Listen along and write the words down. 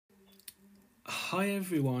Hi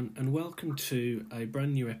everyone, and welcome to a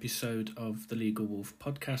brand new episode of the Legal Wolf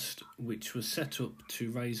podcast, which was set up to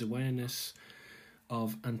raise awareness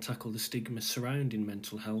of and tackle the stigma surrounding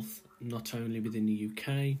mental health, not only within the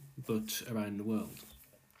UK but around the world.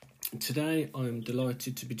 Today I'm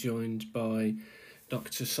delighted to be joined by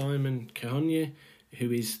Dr. Simon Kihonye,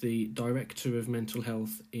 who is the Director of Mental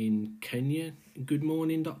Health in Kenya. Good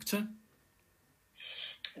morning, Doctor.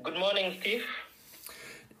 Good morning, Steve.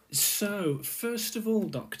 So, first of all,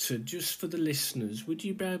 Doctor, just for the listeners, would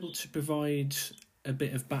you be able to provide a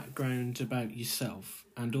bit of background about yourself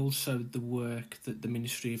and also the work that the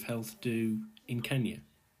Ministry of Health do in Kenya?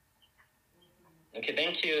 Okay,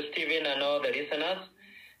 thank you, Stephen, and all the listeners.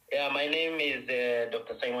 My name is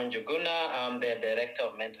Dr. Simon Juguna. I'm the Director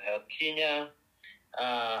of Mental Health Kenya.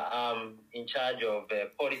 I'm in charge of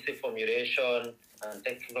policy formulation and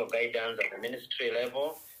technical guidance at the ministry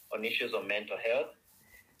level on issues of mental health.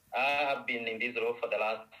 I have been in this role for the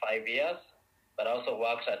last 5 years, but I also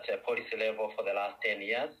worked at policy level for the last 10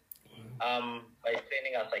 years. By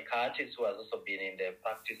training a psychiatrist who has also been in the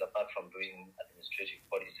practice apart from doing administrative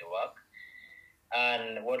policy work.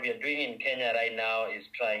 And what we are doing in Kenya right now is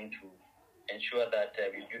trying to ensure that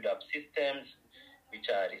we build up systems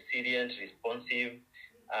which are resilient, responsive,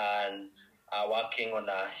 and are working on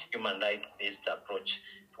a human rights-based approach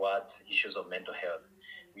towards issues of mental health.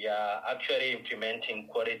 We are actually implementing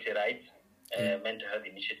Quality Rights Mental Health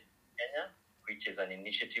Initiative in Kenya, which is an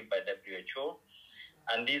initiative by WHO.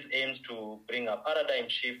 And this aims to bring a paradigm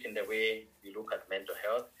shift in the way we look at mental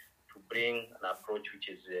health, to bring an approach which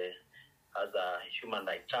is has a human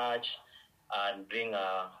rights touch, and bring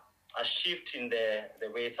a shift in the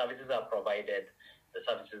way services are provided, the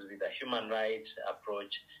services with a human rights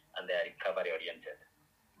approach, and they are recovery-oriented.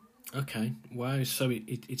 Okay, wow, so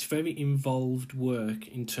it's very involved work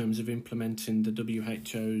in terms of implementing the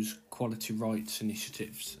WHO's quality rights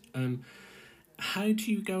initiatives. How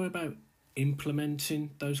do you go about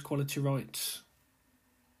implementing those quality rights?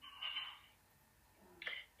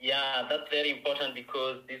 Yeah, that's very important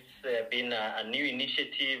because this has been a new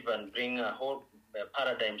initiative and bring a whole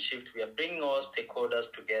paradigm shift. We are bringing all stakeholders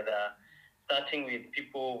together, starting with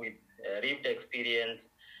people with lived experience,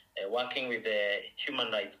 working with the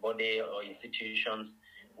human rights body or institutions,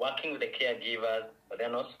 working with the caregivers, but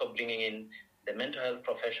then also bringing in the mental health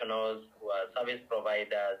professionals who are service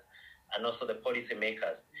providers, and also the policy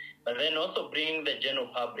makers. But then also bringing the general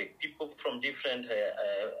public, people from different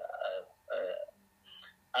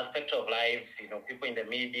aspects of life, people in the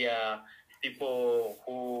media, people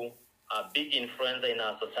who are big influencer in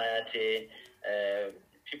our society,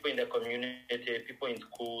 people in the community, people in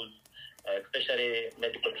schools, especially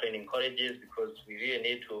medical training colleges, because we really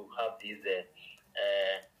need to have these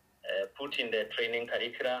put in the training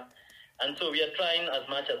curricula. And so we are trying as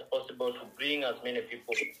much as possible to bring as many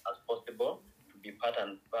people as possible to be part of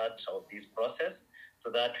this process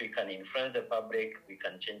so that we can influence the public, we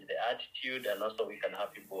can change the attitude, and also we can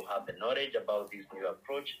have people have the knowledge about this new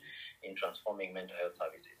approach in transforming mental health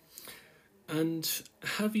services. And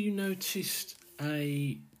have you noticed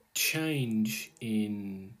a change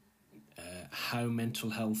in how mental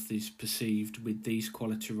health is perceived with these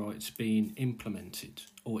quality rights being implemented,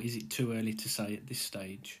 or is it too early to say at this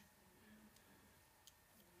stage?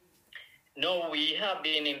 No, we have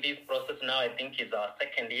been in this process now. I think it's our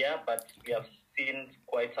second year, but we have seen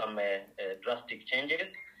quite some drastic changes.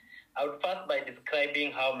 I would start by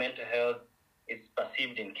describing how mental health is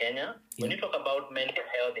perceived in Kenya. Yeah. When you talk about mental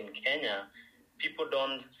health in Kenya, people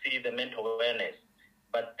don't see the mental awareness,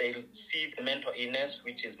 but they see the mental illness,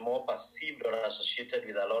 which is more perceived or associated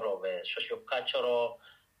with a lot of socio-cultural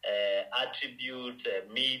attributes,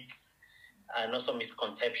 myths, and also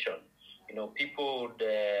misconception. People,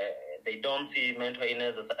 they don't see mental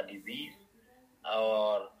illness as a disease,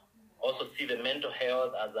 or also see the mental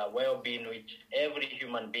health as a well-being, which every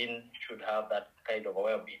human being should have that kind of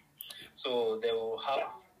well-being. So they will have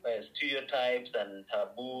stereotypes and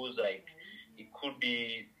taboos, like it could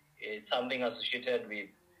be something associated with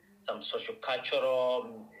some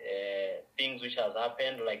social-cultural things which has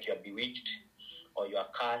happened, like you're bewitched or you are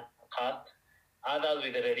cursed. Others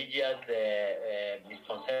with a religious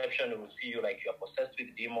misconception will see you like you are possessed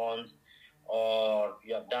with demons, or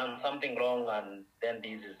you have done something wrong and then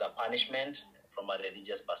this is a punishment from a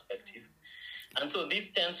religious perspective. And so this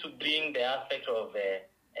tends to bring the aspect of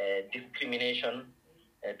discrimination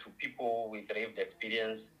to people with lived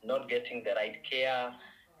experience, not getting the right care,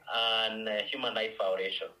 and human rights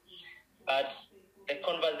violation. But the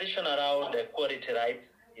conversation around the quality rights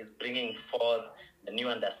is bringing forth a new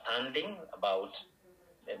understanding about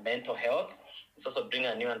mental health. It's also bringing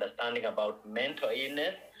a new understanding about mental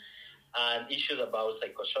illness and issues about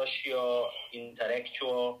psychosocial,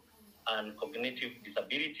 intellectual, and cognitive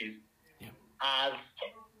disabilities as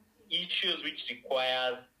issues which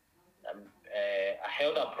requires a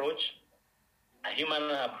health approach, a human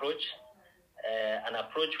approach, an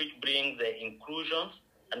approach which brings inclusions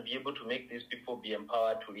and be able to make these people be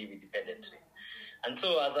empowered to live independently. And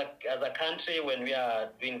so as a country, when we are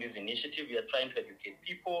doing this initiative, we are trying to educate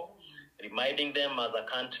people, reminding them as a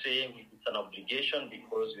country it's an obligation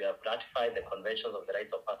because we have ratified the Conventions of the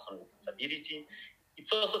Rights of Persons with Disability.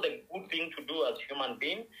 It's also the good thing to do as human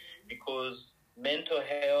beings because mental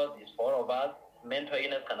health is for all of us. Mental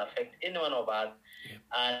illness can affect any one of us.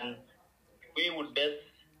 And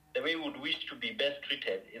the way we would wish to be best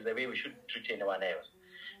treated is the way we should treat anyone else.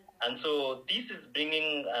 And so this is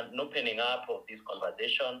bringing an opening up of this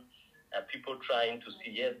conversation, people trying to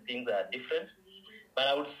see, yes, things are different. But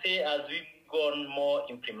I would say as we go on more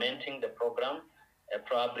implementing the program,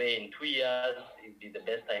 probably in 2 years, it would be the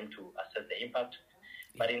best time to assess the impact.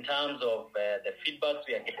 But in terms of the feedbacks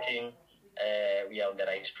we are getting, we are on the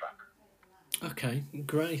right track. Okay,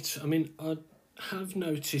 great. I mean, I have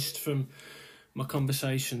noticed from my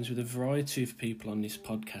conversations with a variety of people on this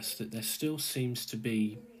podcast that there still seems to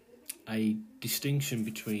be a distinction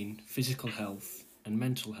between physical health and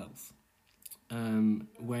mental health,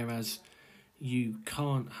 whereas you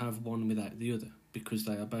can't have one without the other because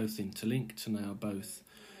they are both interlinked and they are both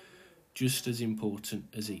just as important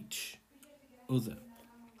as each other.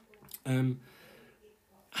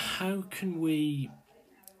 How can we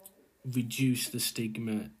reduce the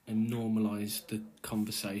stigma and normalise the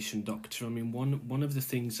conversation, Doctor? I mean, one of the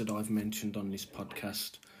things that I've mentioned on this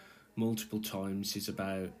podcast multiple times is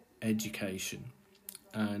about education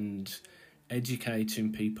and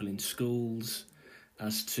educating people in schools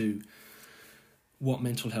as to what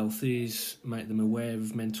mental health is, make them aware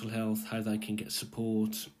of mental health, how they can get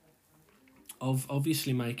support,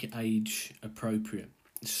 obviously make it age appropriate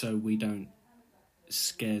so we don't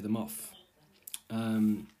scare them off.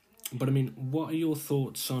 But I mean, what are your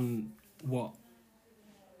thoughts on what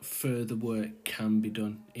further work can be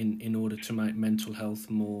done in order to make mental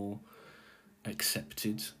health more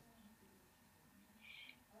accepted?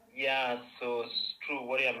 Yeah, so it's true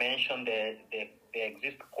what you mentioned. There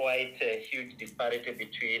exists quite a huge disparity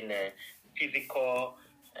between physical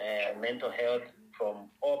mental health from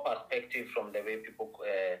all perspectives, from the way people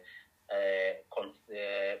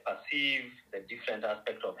perceive the different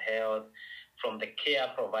aspects of health, from the care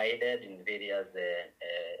provided in various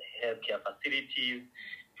healthcare facilities,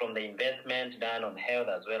 from the investment done on health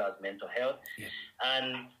as well as mental health. Yeah.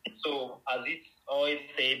 And so, as it's always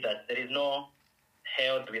said, that there is no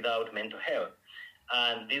health without mental health.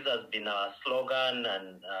 And this has been our slogan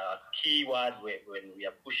and key word when we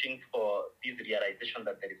are pushing for this realization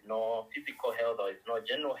that there is no physical health or is no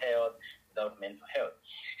general health without mental health.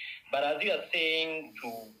 But as you are saying, to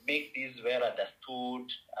make this well understood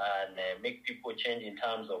and make people change in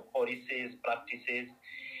terms of policies, practices,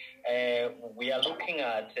 we are looking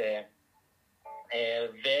at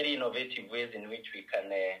very innovative ways in which we can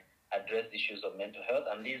address issues of mental health.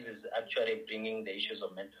 And this is actually bringing the issues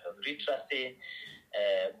of mental health literacy,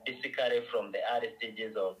 basically from the early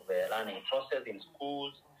stages of the learning process in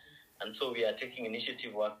schools. And so we are taking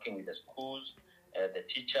initiative working with the schools, the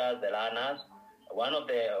teachers, the learners. One of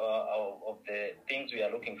the things we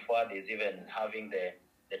are looking for is even having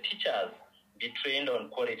the teachers be trained on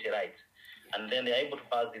quality rights, and then they are able to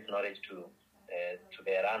pass this knowledge to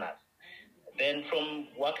their learners. Then from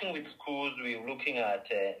working with schools, we're looking at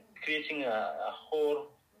creating a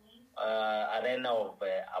whole arena of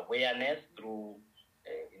awareness through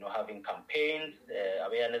having campaigns,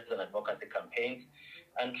 awareness and advocacy campaigns,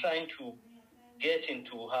 and trying to get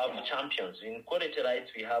into have champions. In quality rights,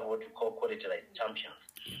 we have what we call quality rights champions.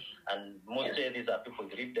 And mostly these are people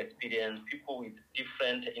with lived experience, people with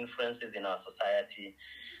different influences in our society,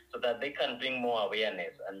 so that they can bring more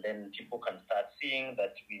awareness. And then people can start seeing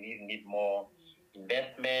that we need more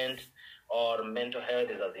investment, or mental health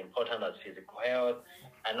is as important as physical health.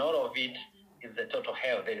 And all of it is the total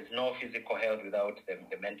health. There is no physical health without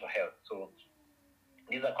the mental health. So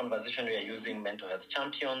these are conversations we are using mental health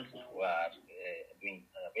champions who are doing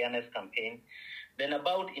awareness campaign. Then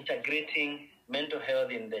about integrating mental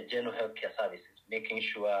health in the general healthcare services, making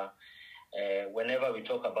sure whenever we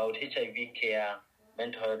talk about HIV care,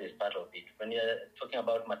 mental health is part of it. When you're talking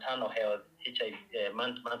about maternal health,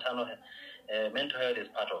 mental health is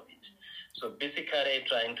part of it. So basically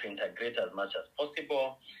trying to integrate as much as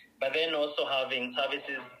possible, but then also having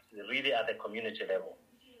services really at the community level.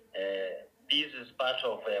 This is part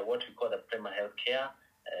of what we call the primary health care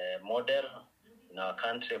model in our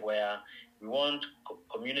country, where we want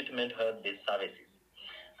community mental health-based services,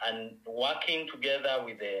 and working together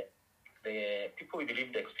with the people with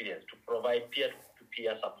lived experience to provide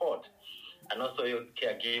peer-to-peer support and also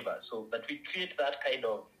caregivers, so that we create that kind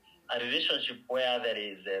of a relationship where there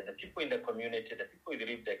is the people in the community, the people with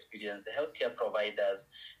lived experience, the healthcare providers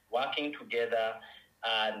working together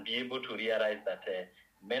and be able to realize that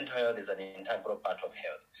mental health is an integral part of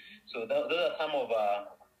health. So those are some of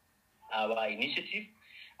our initiatives.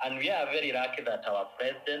 And we are very lucky that our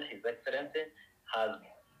president, His Excellency, has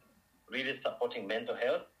really supporting mental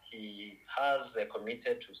health. He has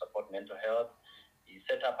committed to support mental health. He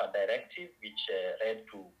set up a directive which led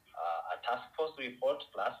to a task force report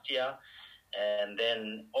last year. And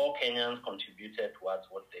then all Kenyans contributed towards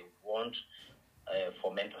what they want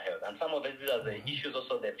for mental health. And some of these are the issues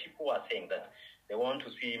also that people are saying that they want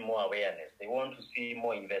to see more awareness. They want to see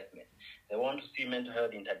more investment. They want to see mental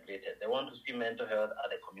health integrated. They want to see mental health at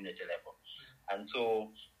the community level. And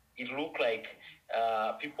so it looks like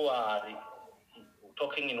people are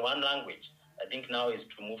talking in one language. I think now is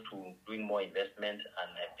to move to doing more investment and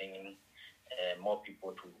bringing more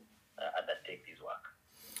people to undertake this work.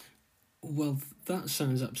 Well, that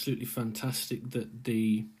sounds absolutely fantastic that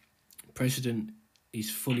the President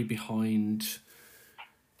is fully behind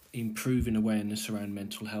improving awareness around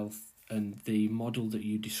mental health, and the model that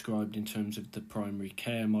you described in terms of the primary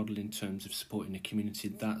care model, in terms of supporting the community,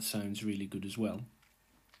 that sounds really good as well.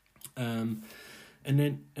 And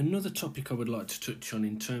then another topic I would like to touch on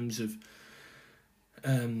in terms of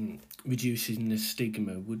reducing the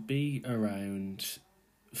stigma would be around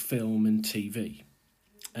film and TV.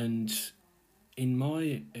 And in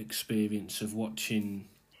my experience of watching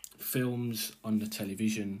films on the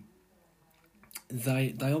television,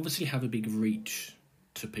 they obviously have a big reach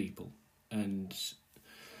to people. And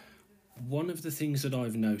one of the things that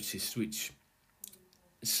I've noticed, which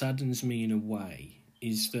saddens me in a way,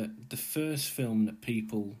 is that the first film that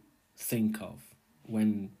people think of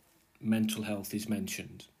when mental health is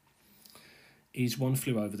mentioned is One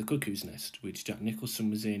Flew Over the Cuckoo's Nest, which Jack Nicholson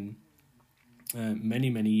was in many,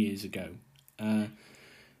 many years ago.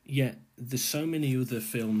 Yet there's so many other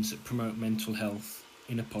films that promote mental health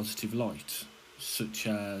in a positive light, such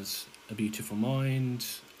as A Beautiful Mind,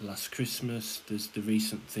 Last Christmas. There's the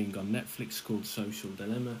recent thing on Netflix called Social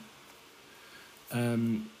Dilemma.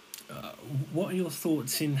 What are your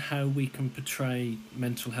thoughts in how we can portray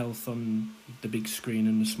mental health on the big screen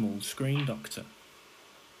and the small screen, Doctor?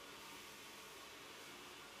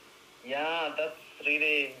 Yeah, that's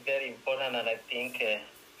really very important, and I think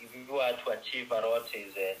if you are to achieve a lot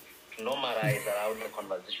is to normalize around the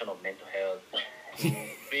conversation of mental health, to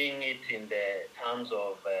bring it in the terms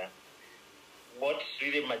of what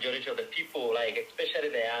really majority of the people like, especially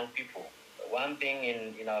the young people. One thing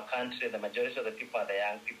in our country, the majority of the people are the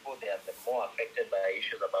young people. They are the more affected by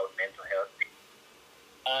issues about mental health.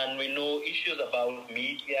 And we know issues about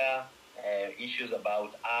media, issues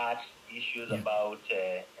about art, issues about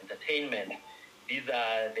entertainment. These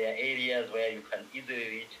are the areas where you can easily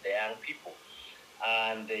reach the young people.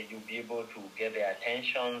 And you'll be able to get their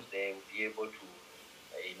attention. They will be able to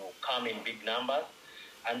come in big numbers.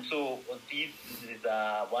 And so this is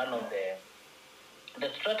one of the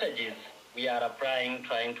strategies we are applying,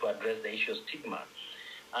 trying to address the issue of stigma.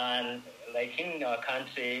 And like in our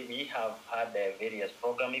country, we have had various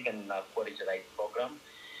programs, even in our quality rights program,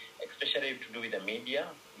 especially to do with the media.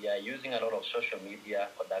 We are using a lot of social media,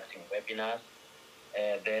 conducting webinars.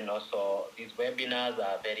 Then also these webinars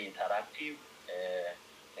are very interactive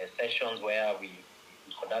sessions where we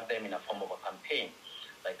conduct them in a form of a campaign.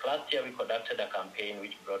 Like last year, we conducted a campaign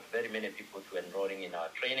which brought very many people to enrolling in our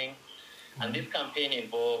training. And this campaign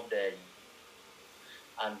involved,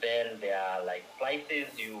 and then there are like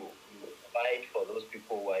places you provide for those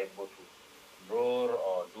people who are able to enroll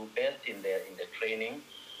or do best in the training.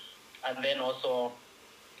 And then also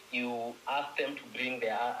you ask them to bring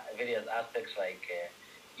their various aspects like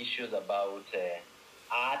issues about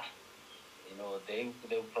art. They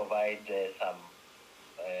provide some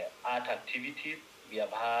art activities. We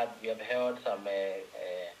have held some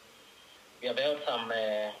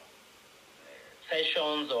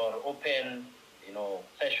sessions or open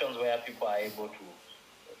sessions where people are able to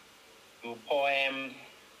do poems.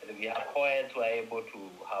 We have poets who are able to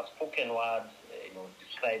have spoken words,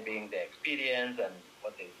 describing their experience and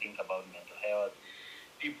what they think about mental health.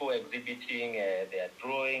 People exhibiting their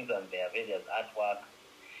drawings and their various artwork.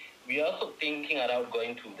 We are also thinking about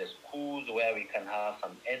going to the schools where we can have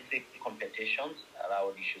some ethics competitions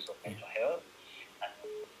around issues of mental health. And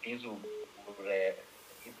these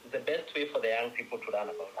it's the best way for the young people to learn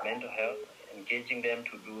about mental health, engaging them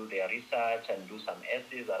to do their research and do some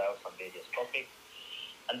essays around some various topics.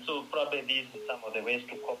 And so probably these are some of the ways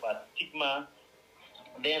to combat stigma.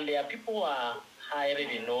 Then there are people who are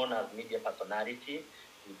highly known as media personality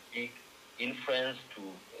with big influence to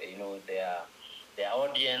their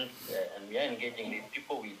audience, and we are engaging these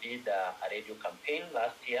people. We did a radio campaign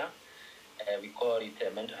last year. We call it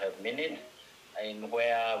a Mental Health Minute, in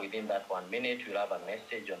where within that 1 minute we'll have a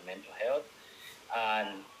message on mental health.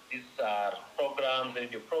 And these are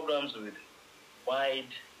radio programs with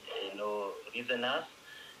wide, listeners,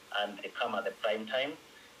 and they come at the prime time.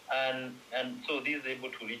 And so this is able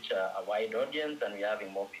to reach a wide audience, and we're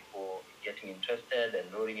having more people getting interested and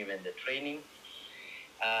enrolling even in the training.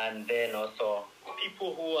 And then also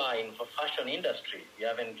people who are in the fashion industry, we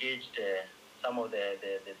have engaged some of the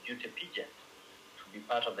beauty pageants to be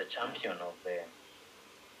part of the champion of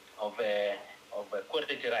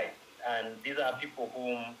quality rights. And these are people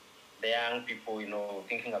whom the young people,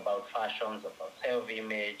 thinking about fashions, about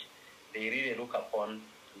self-image, they really look upon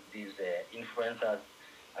these influencers,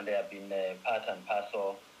 and they have been part and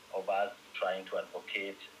parcel of us trying to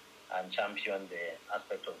advocate and champion the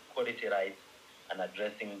aspect of quality rights and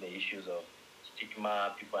addressing the issues of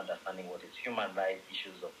stigma, people understanding what is human rights,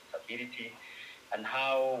 issues of disability, and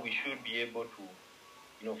how we should be able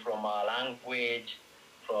to, from our language,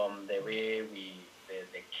 from the way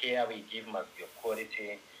the care we give must be of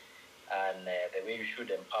quality, and the way we should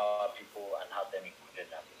empower people and have them included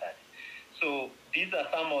in our society. So these are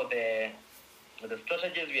some of the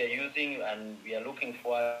strategies we are using, and we are looking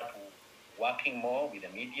forward to working more with the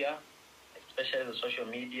media, especially the social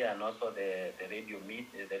media and also the radio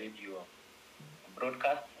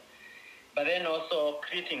broadcast. But then also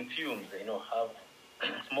creating films, have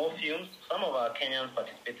small films. Some of our Kenyans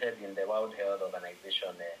participated in the World Health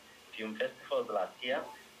Organization film festivals last year.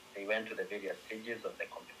 They went to the various stages of the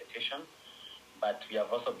competition, but we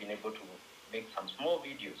have also been able to make some small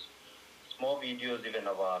videos even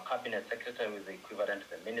of our cabinet secretary, with the equivalent to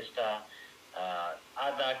the minister,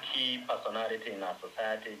 other key personality in our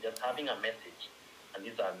society, just having a message. And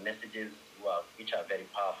these are messages which are very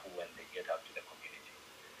powerful when they get out to the community.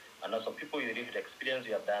 And also people with lived experience,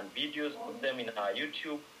 we have done videos, put them in our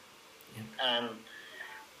YouTube. Yeah. And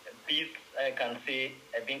this, I can say,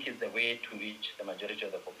 I think is the way to reach the majority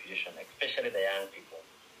of the population, especially the young people.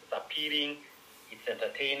 It's appealing, it's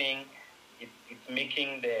entertaining, it's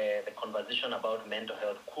making the conversation about mental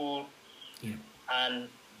health cool. Yeah. And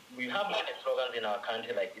we have many slogans in our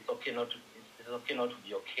country like it's okay not to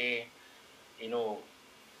be okay,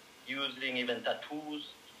 using even tattoos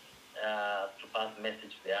to pass the message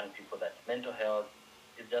to the young people that mental health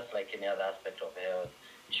is just like any other aspect of health.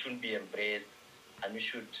 It shouldn't be embraced, and we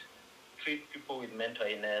should treat people with mental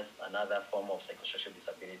illness and other form of psychosocial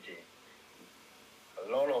disability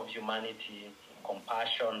a lot of humanity,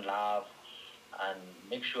 compassion, love, and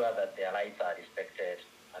make sure that their rights are respected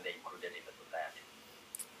and they're included in the society.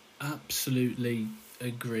 Absolutely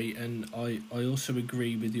agree, and I also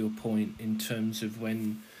agree with your point in terms of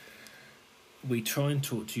when we try and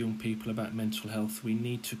talk to young people about mental health, we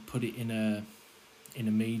need to put it in a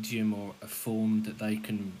medium or a form that they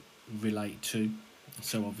can relate to.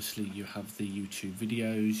 So obviously you have the YouTube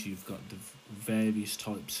videos, you've got the various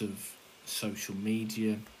types of social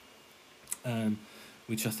media,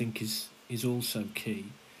 which I think is also key.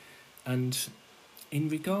 And in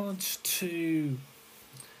regards to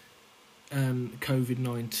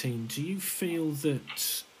COVID-19, do you feel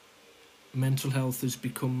that mental health has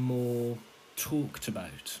become more talked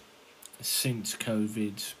about since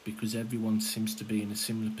COVID, because everyone seems to be in a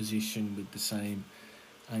similar position with the same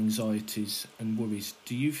anxieties and worries?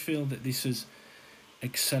 Do you feel that this has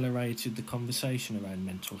accelerated the conversation around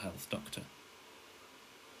mental health, Doctor?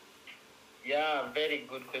 Yeah, very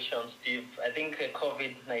good question, Steve. I think the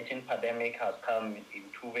COVID-19 pandemic has come in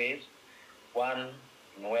two ways. One,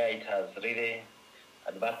 where it has really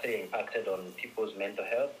adversely impacted on people's mental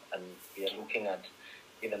health, and we are looking at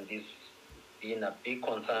even this being a big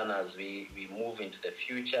concern as we move into the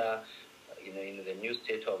future, in the new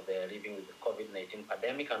state of the living with the COVID-19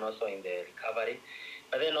 pandemic and also in the recovery.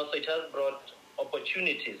 But then also it has brought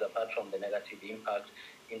opportunities apart from the negative impact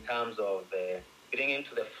in terms of bringing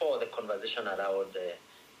to the fore the conversation around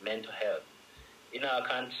mental health. In our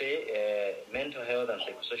country, mental health and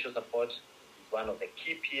psychosocial support is one of the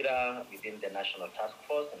key pillars within the National Task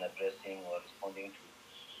Force in addressing or responding to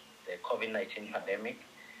the COVID-19 pandemic.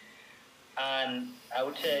 And I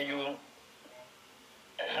would tell you,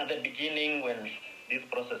 at the beginning when this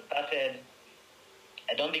process started,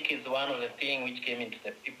 I don't think it's one of the things which came into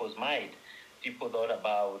the people's mind. People thought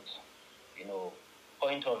about,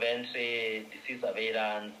 point of entry, disease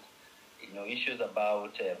surveillance, issues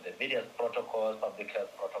about the various protocols, public health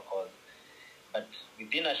protocols. But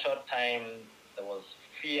within a short time, there was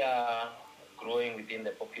fear growing within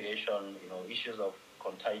the population, issues of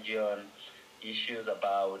contagion, issues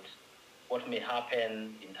about what may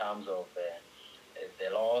happen in terms of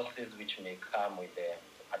the losses which may come with the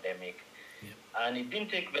pandemic. Yeah. And it didn't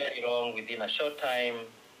take very long. Within a short time,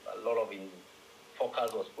 a lot of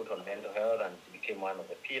focus was put on mental health, and it became one of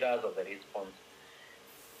the pillars of the response.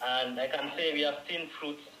 And I can say we have seen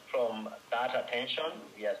fruits from that attention.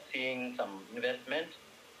 We are seeing some investment,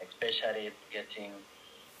 especially getting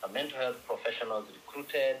mental health professionals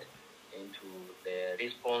recruited into the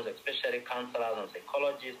response, especially counselors and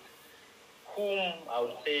psychologists, whom I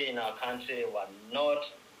would say in our country were not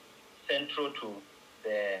central to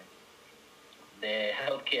the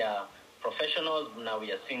healthcare professionals. Now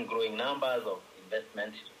we are seeing growing numbers of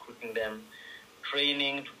investment, recruiting them,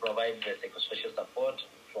 training to provide the psychosocial support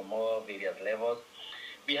from all various levels.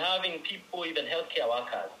 We're having people, even healthcare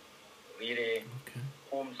workers, really,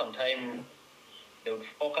 whom sometimes they would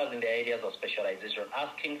focus in the areas of specialization,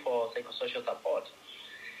 asking for psychosocial support.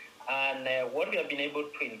 And what we have been able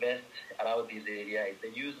to invest around this area is the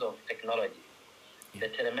use of technology. Yeah. The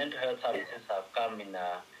telemental health services have come in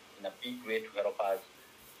a big way to help us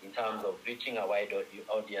in terms of reaching a wide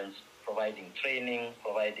audience, providing training,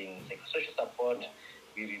 providing psychosocial support.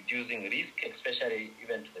 We're reducing risk, especially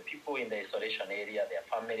even to the people in the isolation area, their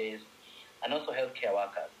families, and also healthcare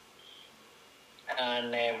workers.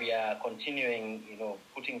 And we are continuing,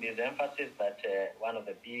 putting this emphasis that one of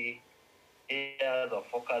the big areas of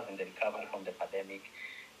focus in the recovery from the pandemic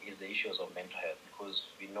is the issues of mental health, because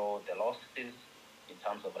we know the losses in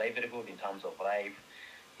terms of livelihood, in terms of life,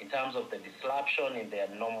 in terms of the disruption in their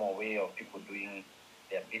normal way of people doing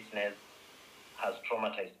their business has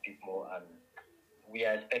traumatized people, and we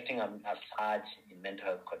are expecting a surge in mental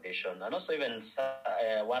health condition, and also even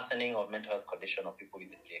worsening of mental health condition of people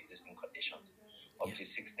with pre-existing conditions of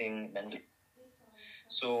pre-existing mental.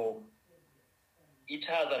 So it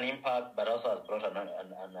has an impact, but also has brought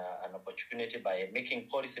an opportunity by making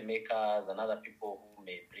policymakers and other people who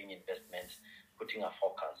may bring investment putting a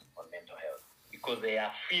focus on mental health, because they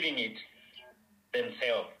are feeling it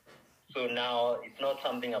themselves. So now it's not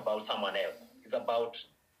something about someone else. It's about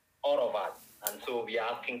all of us. And so we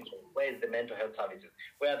are asking, where is the mental health services?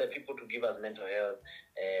 Where are the people to give us mental health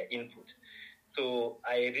input? So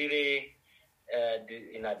I really,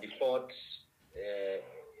 in a default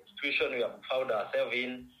situation we have found ourselves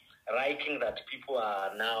in, liking that people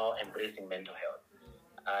are now embracing mental health.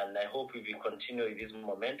 And I hope if we continue with this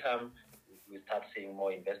momentum, we start seeing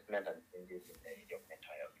more investment and changes in the area of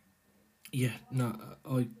mental health. Yeah, no,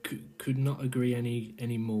 I could not agree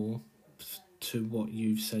any more to what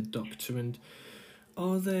you've said, Doctor. And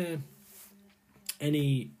are there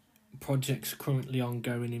any projects currently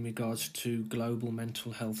ongoing in regards to global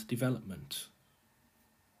mental health development?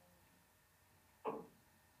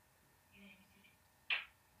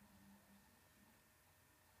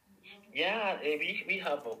 Yeah, we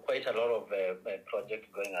have quite a lot of projects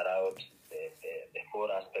going around the whole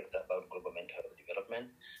aspect about global mental health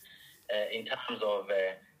development. In terms of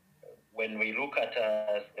when we look at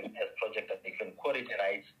the project, the Quality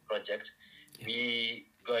Rights Project, we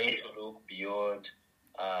going to look beyond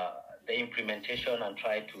the implementation and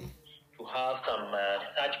try to have some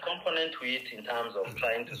research component to it in terms of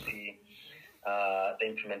trying to see the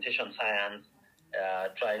implementation science,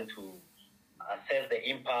 trying to assess the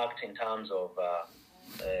impact in terms of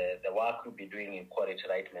the work we'll be doing in Quality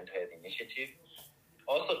Right Mental Health Initiative.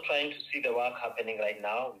 Also trying to see the work happening right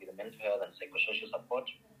now with the mental health and psychosocial support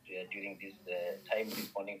during this time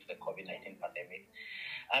responding to the COVID-19 pandemic.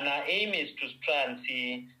 And our aim is to try and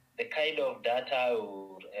see the kind of data we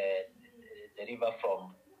will deliver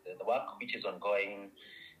from the work which is ongoing.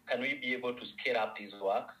 Can we be able to scale up this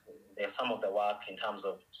work? There's some of the work in terms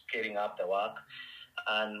of scaling up the work,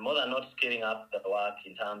 and more than not scaling up the work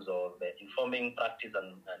in terms of informing practice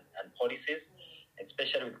and policies,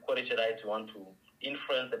 especially with Quality Rights. We want to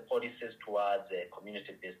influence the policies towards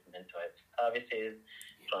community-based mental health services,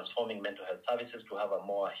 transforming mental health services to have a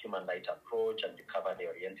more human rights approach and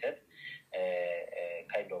recovery-oriented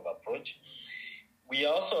kind of approach. We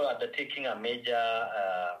are also undertaking a major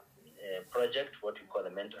project, what we call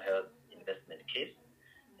the mental health investment case.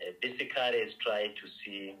 Basically, is try to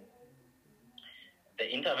see the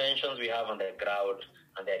interventions we have on the ground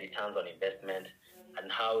and their returns on investment,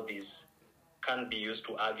 and how these can be used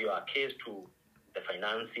to argue our case to the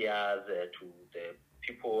financiers, to the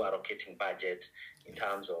people allocating budget, in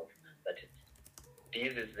terms of that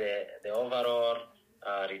this is the overall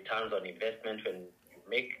returns on investment when you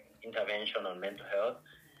make intervention on mental health,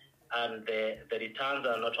 and the returns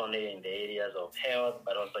are not only in the areas of health,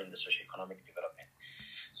 but also in the socio-economic development.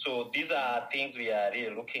 So these are things we are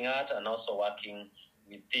really looking at, and also working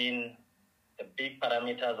within the big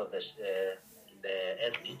parameters of the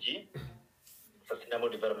SDG, Sustainable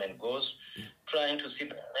Development Goals, trying to see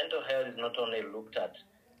that mental health is not only looked at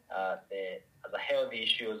as a health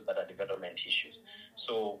issues, but a development issues.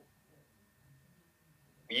 So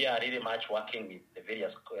we are really much working with the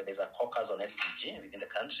various, there's a caucus on SDG within the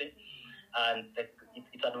country, and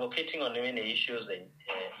it's advocating on many issues,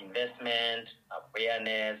 investment,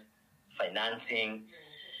 awareness, financing,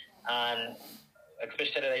 and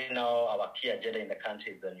especially right now, our key agenda in the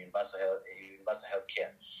country is on universal health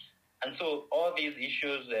care. And so all these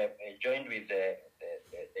issues joined with the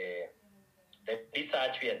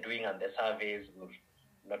research we are doing and the surveys will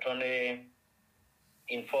not only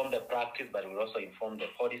inform the practice, but will also inform the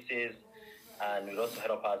policies, and will also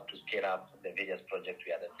help us to scale up the various projects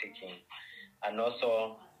we are taking, and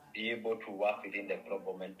also be able to work within the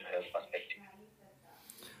global mental health perspective.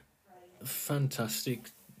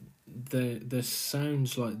 Fantastic. There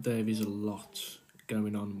sounds like there is a lot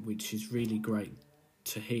going on, which is really great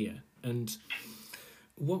to hear. And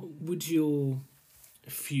what would your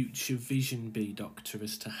future vision be, Doctor,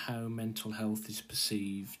 as to how mental health is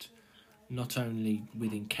perceived, not only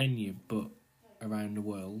within Kenya, but around the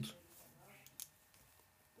world?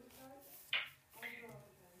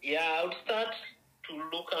 Yeah, I would start to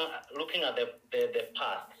looking at the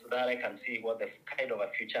past, so that I can see what the kind of a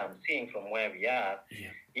future I'm seeing from where we are. Yeah.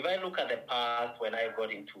 If I look at the past, when I got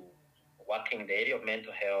into working in the area of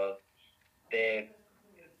mental health, the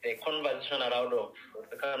conversation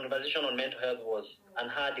on mental health was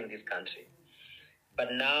unheard in this country.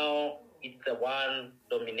 But now it's the one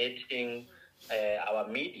dominating our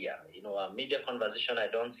media. Our media conversation, I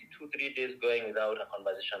don't see 2-3 days going without a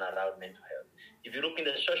conversation around mental health. If you look in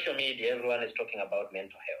the social media, everyone is talking about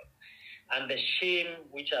mental health. And the shame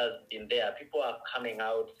which has been there, people are coming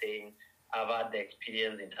out saying, I've had the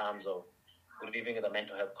experience in terms of living with the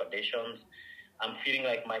mental health conditions. I'm feeling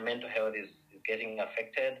like my mental health is getting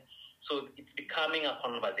affected. So it's becoming a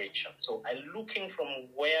conversation. So I'm looking from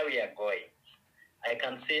where we are going. I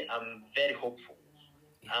can say I'm very hopeful.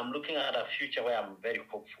 I'm looking at a future where I'm very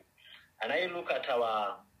hopeful. And I look at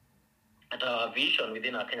our vision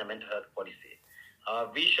within our Kenya mental health policy.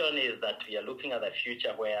 Our vision is that we are looking at a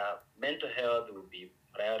future where mental health will be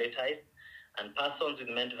prioritized, and persons with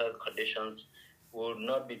mental health conditions will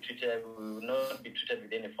not be treated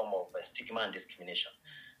with any form of stigma and discrimination.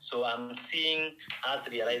 So I'm seeing us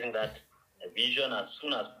realizing that a vision as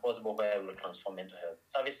soon as possible where we will transform mental health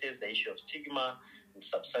services, the issue of stigma will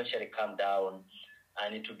substantially come down,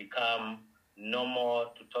 and it will become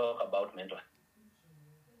normal to talk about mental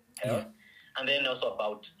health. Yeah. And then also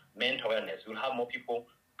about mental wellness. We'll have more people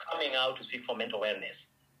coming out to speak for mental wellness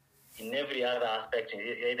in every other aspect,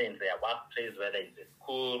 either in their workplace, whether it's a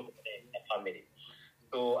school, in a family.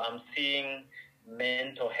 So I'm seeing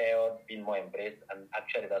mental health being more embraced, and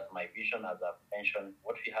actually that's my vision. As I've mentioned,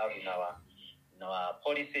 what we have in our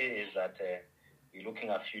policy is that we're looking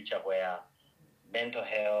at a future where mental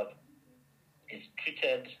health is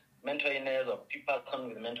treated, mental illness or people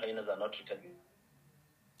with mental illness are not treated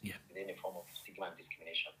with any form of stigma and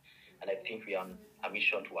discrimination. And I think we are on a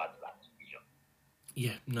mission towards that vision.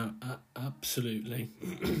 Yeah, no, absolutely.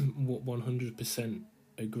 100%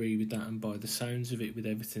 agree with that. And by the sounds of it, with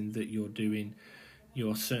everything that you're doing,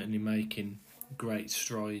 you're certainly making great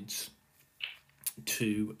strides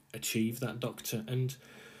to achieve that, Doctor. And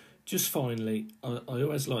just finally, I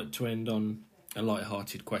always like to end on a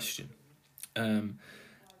light-hearted question. And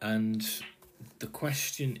the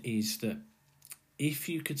question is that if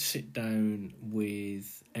you could sit down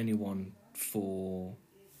with anyone for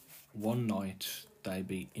one night, they'd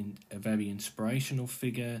be a very inspirational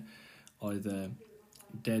figure, either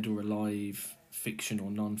dead or alive, fiction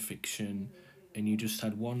or non-fiction, and you just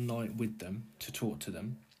had one night with them to talk to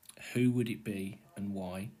them, who would it be and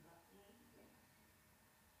why?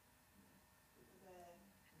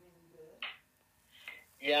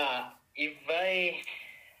 Yeah,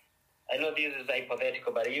 I know this is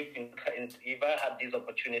hypothetical, but if I had this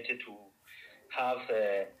opportunity to have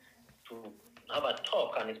a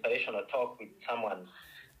talk, an inspirational talk with someone,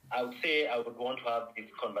 I would say I would want to have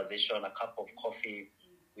this conversation, a cup of coffee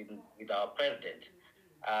with our president.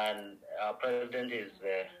 And our president is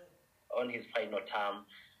on his final term,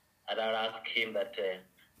 and I'll ask him that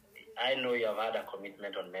I know you have had a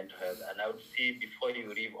commitment on mental health, and I would see before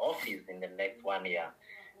you leave office in the next 1 year,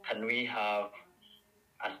 can we have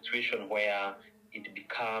a situation where it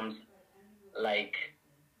becomes like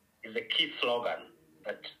is a key slogan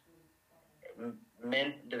that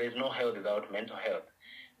there is no health without mental health,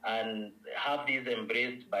 and have these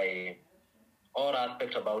embraced by all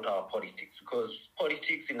aspects about our politics, because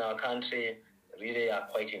politics in our country really are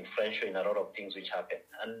quite influential in a lot of things which happen.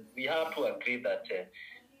 And we have to agree that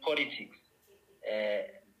politics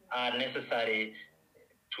are necessary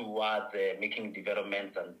towards making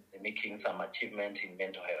developments and making some achievement in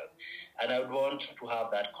mental health. And I would want to have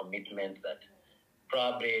that commitment that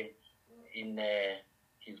probably in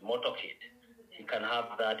his motorcade, he can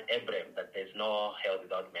have that emblem that there's no health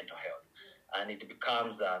without mental health. And it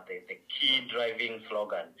becomes the key driving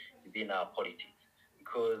slogan within our politics,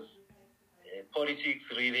 because politics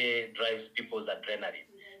really drives people's adrenaline.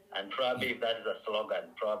 And probably if that is a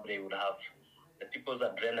slogan, probably would have the people's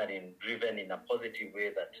adrenaline driven in a positive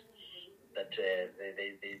way that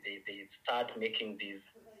they start making these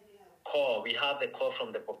call. We have the call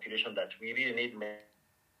from the population that we really need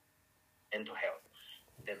mental health.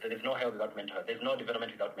 There is no health without mental health. There's no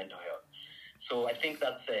development without mental health. So I think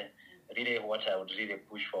that's really what I would really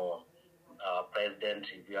push for President,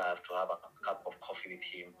 if you have to have a cup of coffee with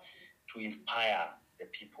him, to inspire the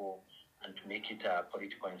people and to make it a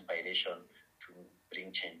political inspiration to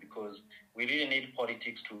bring change, because we really need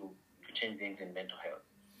politics to change things in mental health.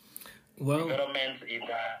 Well, developments,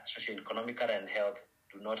 either socio-economical and health,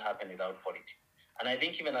 do not happen without politics. And I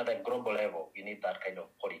think even at a global level, we need that kind of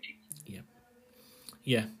politics.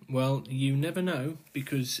 Yeah, well, you never know,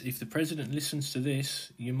 because if the president listens to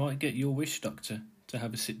this, you might get your wish, Doctor, to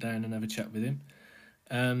have a sit down and have a chat with him.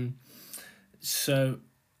 So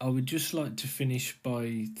I would just like to finish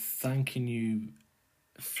by thanking you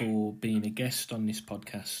for being a guest on this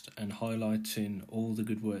podcast and highlighting all the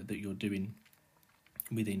good work that you're doing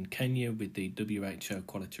within Kenya with the WHO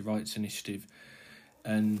Quality Rights Initiative,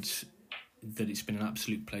 and that it's been an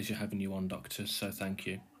absolute pleasure having you on, Doctor, so thank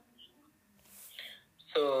you.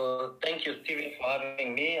 So thank you, Stephen, for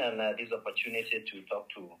having me and this opportunity to talk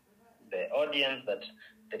to the audience that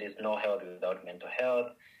there is no health without mental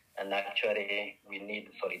health, and actually we need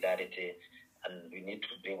solidarity and we need to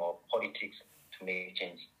bring our politics to make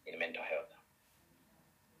change in mental health.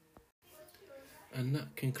 And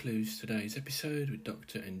that concludes today's episode with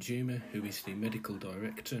Dr. Njuma, who is the Medical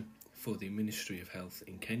Director for the Ministry of Health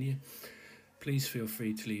in Kenya. Please feel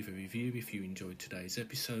free to leave a review if you enjoyed today's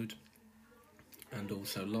episode, and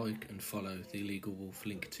also like and follow the Legal Wolf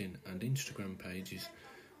LinkedIn and Instagram pages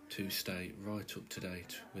to stay right up to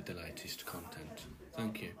date with the latest content.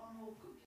 Thank you.